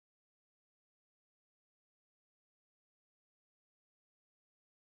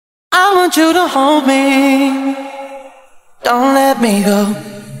I want you to hold me, don't let me go.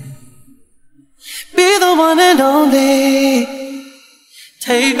 Be the one and only,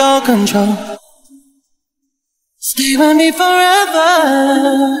 take all control. Stay with me forever,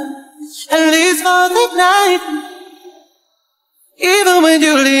 at least for the night. Even when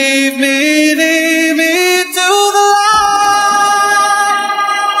you leave me to the light.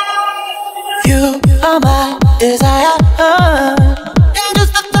 You are my desire, and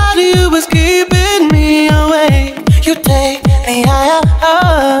just the thought of you is keeping me awake. You take me higher,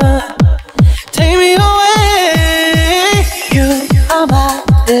 take me away. You are my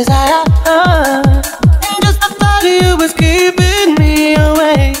desire, and just the thought of you is keeping me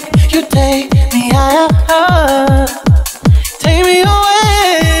awake. You take me higher, take me away.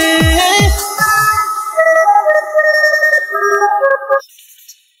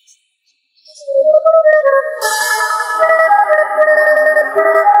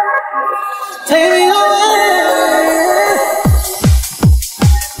 Take me away.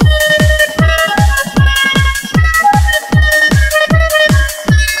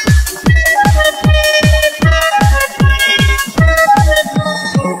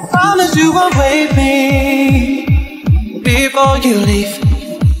 Promise you won't wake me before you leave.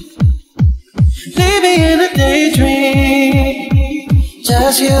 Leave me in a daydream,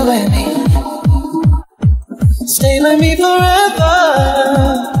 just you and me. Stay with me forever,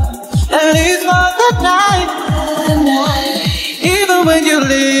 at least for the night. Even when you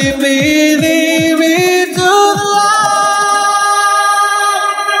leave me to the light.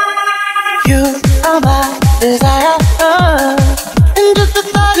 You